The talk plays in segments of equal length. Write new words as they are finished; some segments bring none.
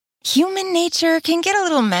Human nature can get a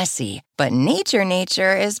little messy, but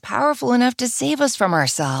nature is powerful enough to save us from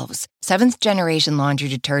ourselves. Seventh Generation Laundry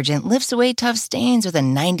Detergent lifts away tough stains with a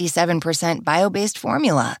 97% bio-based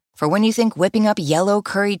formula. For when you think whipping up yellow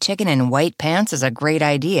curry chicken in white pants is a great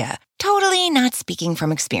idea. Totally not speaking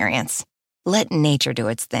from experience. Let nature do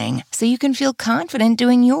its thing so you can feel confident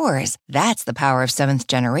doing yours. That's the power of Seventh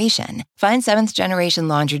Generation. Find Seventh Generation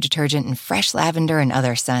Laundry Detergent in fresh lavender and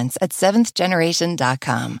other scents at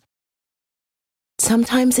seventhgeneration.com.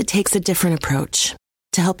 Sometimes it takes a different approach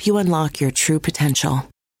to help you unlock your true potential.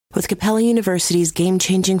 With Capella University's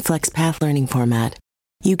game-changing FlexPath learning format,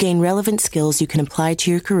 you gain relevant skills you can apply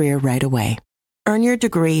to your career right away. Earn your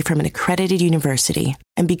degree from an accredited university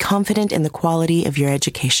and be confident in the quality of your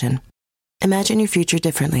education. Imagine your future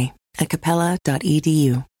differently at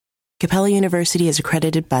capella.edu. Capella University is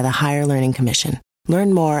accredited by the Higher Learning Commission.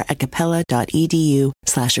 Learn more at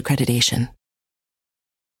capella.edu/accreditation.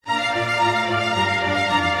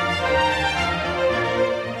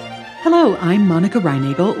 Hello, I'm Monica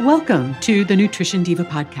Reinagel. Welcome to the Nutrition Diva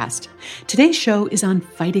podcast. Today's show is on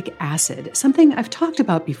phytic acid, something I've talked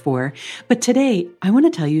about before, but today I want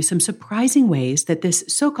to tell you some surprising ways that this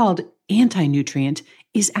so-called anti-nutrient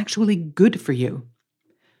is actually good for you.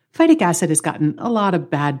 Phytic acid has gotten a lot of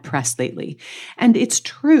bad press lately, and it's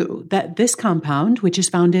true that this compound, which is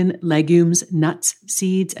found in legumes, nuts,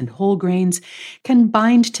 seeds, and whole grains, can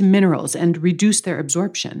bind to minerals and reduce their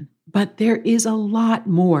absorption. But there is a lot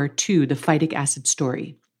more to the phytic acid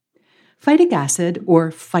story. Phytic acid,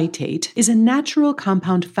 or phytate, is a natural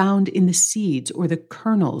compound found in the seeds or the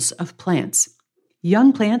kernels of plants.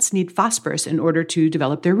 Young plants need phosphorus in order to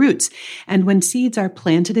develop their roots, and when seeds are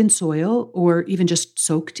planted in soil or even just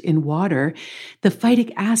soaked in water, the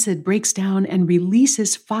phytic acid breaks down and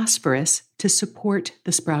releases phosphorus to support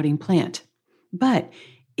the sprouting plant. But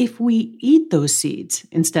if we eat those seeds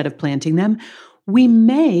instead of planting them, we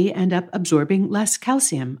may end up absorbing less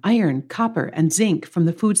calcium, iron, copper, and zinc from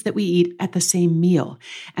the foods that we eat at the same meal.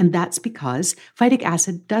 And that's because phytic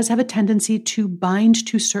acid does have a tendency to bind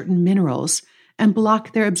to certain minerals and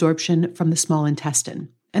block their absorption from the small intestine.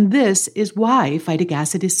 And this is why phytic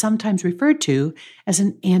acid is sometimes referred to as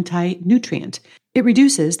an anti-nutrient. It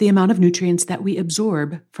reduces the amount of nutrients that we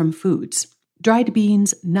absorb from foods. Dried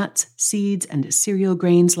beans, nuts, seeds, and cereal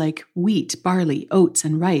grains like wheat, barley, oats,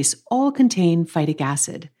 and rice all contain phytic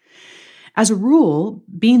acid. As a rule,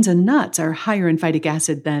 beans and nuts are higher in phytic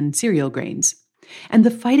acid than cereal grains. And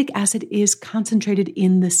the phytic acid is concentrated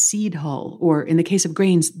in the seed hull, or in the case of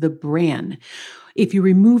grains, the bran. If you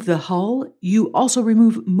remove the hull, you also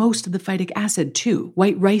remove most of the phytic acid too.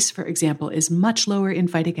 White rice, for example, is much lower in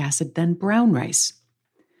phytic acid than brown rice.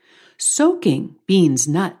 Soaking beans,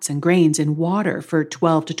 nuts, and grains in water for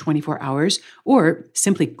 12 to 24 hours, or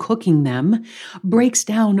simply cooking them, breaks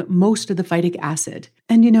down most of the phytic acid.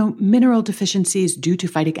 And mineral deficiencies due to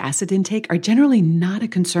phytic acid intake are generally not a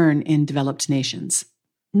concern in developed nations.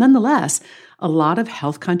 Nonetheless, a lot of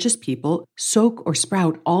health-conscious people soak or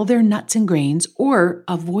sprout all their nuts and grains or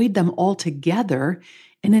avoid them altogether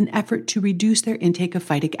in an effort to reduce their intake of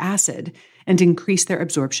phytic acid and increase their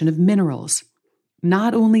absorption of minerals.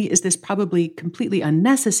 Not only is this probably completely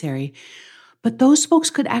unnecessary, but those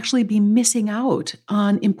folks could actually be missing out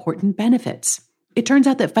on important benefits. It turns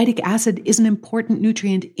out that phytic acid is an important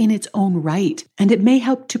nutrient in its own right, and it may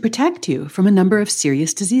help to protect you from a number of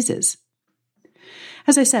serious diseases.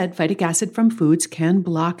 As I said, phytic acid from foods can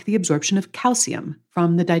block the absorption of calcium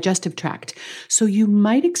from the digestive tract, so you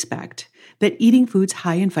might expect that eating foods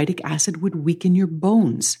high in phytic acid would weaken your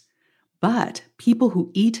bones. But people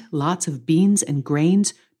who eat lots of beans and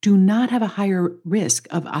grains do not have a higher risk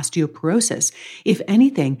of osteoporosis. If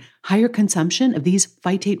anything, higher consumption of these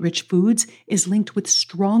phytate-rich foods is linked with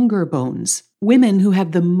stronger bones. Women who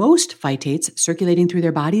have the most phytates circulating through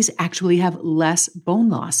their bodies actually have less bone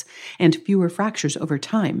loss and fewer fractures over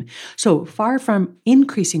time. So far from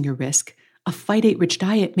increasing your risk, a phytate-rich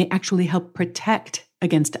diet may actually help protect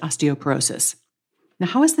against osteoporosis. Now,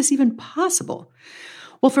 how is this even possible?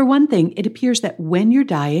 Well, for one thing, it appears that when your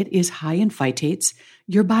diet is high in phytates,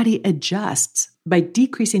 your body adjusts by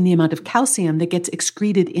decreasing the amount of calcium that gets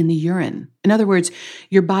excreted in the urine. In other words,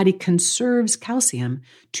 your body conserves calcium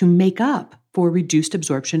to make up for reduced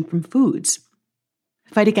absorption from foods.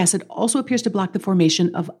 Phytic acid also appears to block the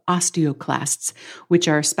formation of osteoclasts, which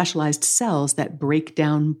are specialized cells that break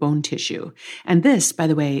down bone tissue. And this, by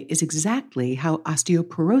the way, is exactly how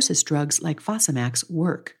osteoporosis drugs like Fosamax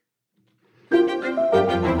work.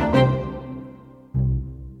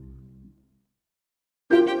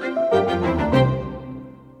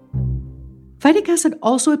 Phytic acid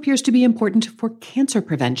also appears to be important for cancer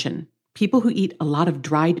prevention. People who eat a lot of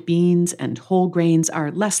dried beans and whole grains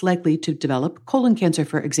are less likely to develop colon cancer,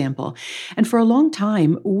 for example. And for a long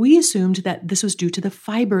time, we assumed that this was due to the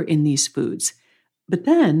fiber in these foods. But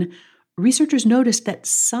then, researchers noticed that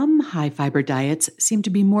some high-fiber diets seem to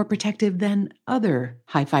be more protective than other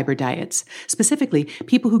high-fiber diets. Specifically,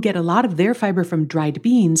 people who get a lot of their fiber from dried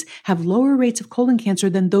beans have lower rates of colon cancer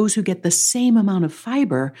than those who get the same amount of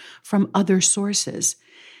fiber from other sources.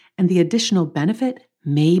 And the additional benefit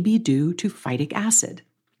may be due to phytic acid.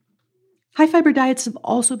 High-fiber diets have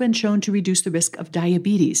also been shown to reduce the risk of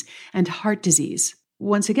diabetes and heart disease.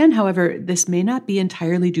 Once again, however, this may not be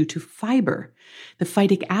entirely due to fiber. The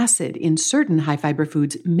phytic acid in certain high-fiber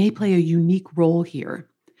foods may play a unique role here.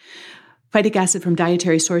 Phytic acid from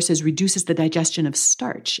dietary sources reduces the digestion of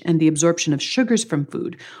starch and the absorption of sugars from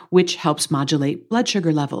food, which helps modulate blood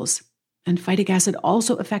sugar levels. And phytic acid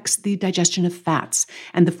also affects the digestion of fats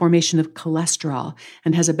and the formation of cholesterol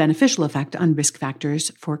and has a beneficial effect on risk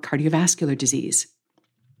factors for cardiovascular disease.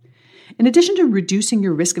 In addition to reducing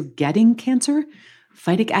your risk of getting cancer,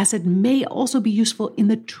 phytic acid may also be useful in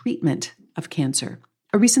the treatment of cancer.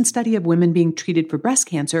 A recent study of women being treated for breast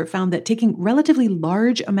cancer found that taking relatively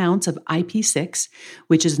large amounts of IP6,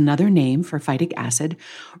 which is another name for phytic acid,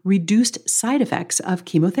 reduced side effects of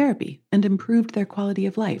chemotherapy and improved their quality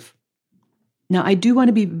of life. Now, I do want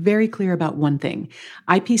to be very clear about one thing.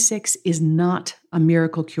 IP6 is not a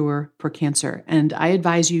miracle cure for cancer, and I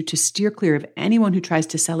advise you to steer clear of anyone who tries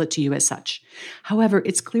to sell it to you as such. However,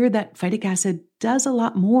 it's clear that phytic acid does a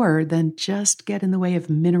lot more than just get in the way of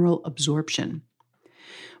mineral absorption.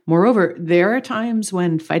 Moreover, there are times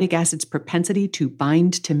when phytic acid's propensity to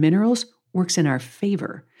bind to minerals works in our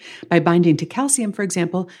favor. By binding to calcium, for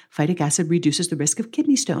example, phytic acid reduces the risk of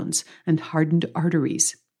kidney stones and hardened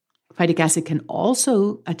arteries. Phytic acid can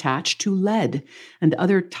also attach to lead and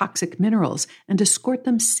other toxic minerals and escort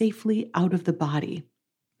them safely out of the body.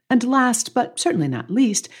 And last, but certainly not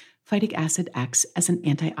least, phytic acid acts as an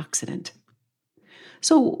antioxidant.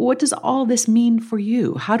 So what does all this mean for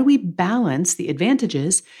you? How do we balance the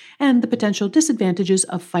advantages and the potential disadvantages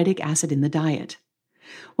of phytic acid in the diet?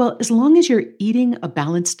 Well, as long as you're eating a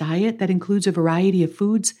balanced diet that includes a variety of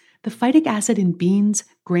foods, the phytic acid in beans,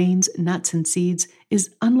 grains, nuts, and seeds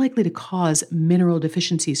is unlikely to cause mineral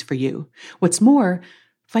deficiencies for you. What's more,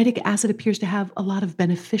 phytic acid appears to have a lot of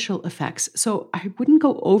beneficial effects, so I wouldn't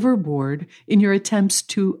go overboard in your attempts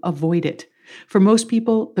to avoid it. For most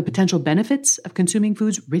people, the potential benefits of consuming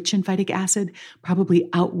foods rich in phytic acid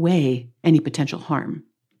probably outweigh any potential harm.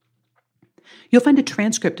 You'll find a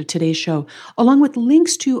transcript of today's show, along with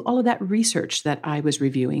links to all of that research that I was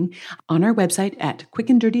reviewing, on our website at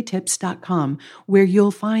quickanddirtytips.com, where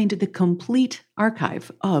you'll find the complete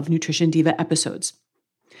archive of Nutrition Diva episodes.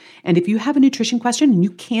 And if you have a nutrition question and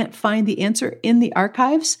you can't find the answer in the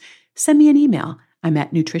archives, send me an email. I'm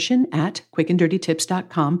at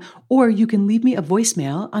nutrition@quickanddirtytips.com, or you can leave me a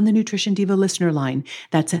voicemail on the Nutrition Diva listener line.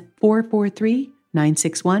 That's at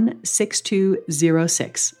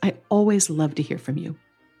 443-961-6206. I always love to hear from you.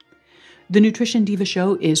 The Nutrition Diva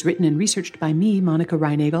Show is written and researched by me, Monica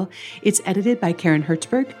Reinagel. It's edited by Karen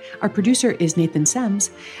Hertzberg. Our producer is Nathan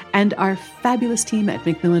Sems. And our fabulous team at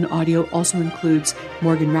Macmillan Audio also includes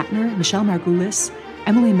Morgan Ratner, Michelle Margulis,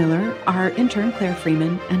 Emily Miller, our intern Claire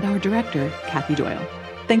Freeman, and our director, Kathy Doyle.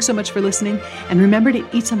 Thanks so much for listening, and remember to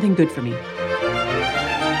eat something good for me.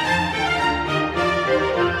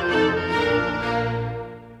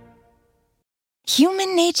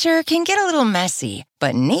 Human nature can get a little messy,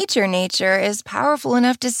 but nature is powerful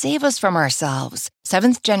enough to save us from ourselves.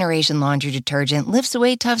 Seventh Generation Laundry Detergent lifts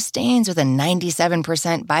away tough stains with a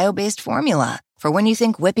 97% bio-based formula. For when you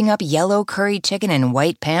think whipping up yellow curry chicken in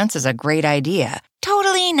white pants is a great idea.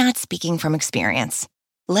 Totally not speaking from experience.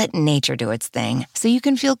 Let nature do its thing so you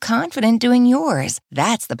can feel confident doing yours.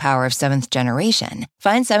 That's the power of Seventh Generation.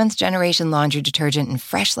 Find Seventh Generation Laundry Detergent in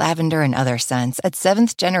fresh lavender and other scents at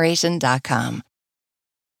seventhgeneration.com.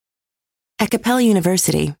 At Capella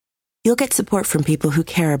University, you'll get support from people who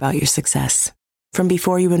care about your success. From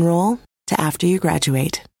before you enroll to after you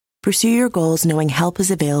graduate, pursue your goals knowing help is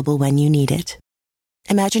available when you need it.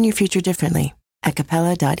 Imagine your future differently at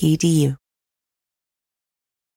capella.edu.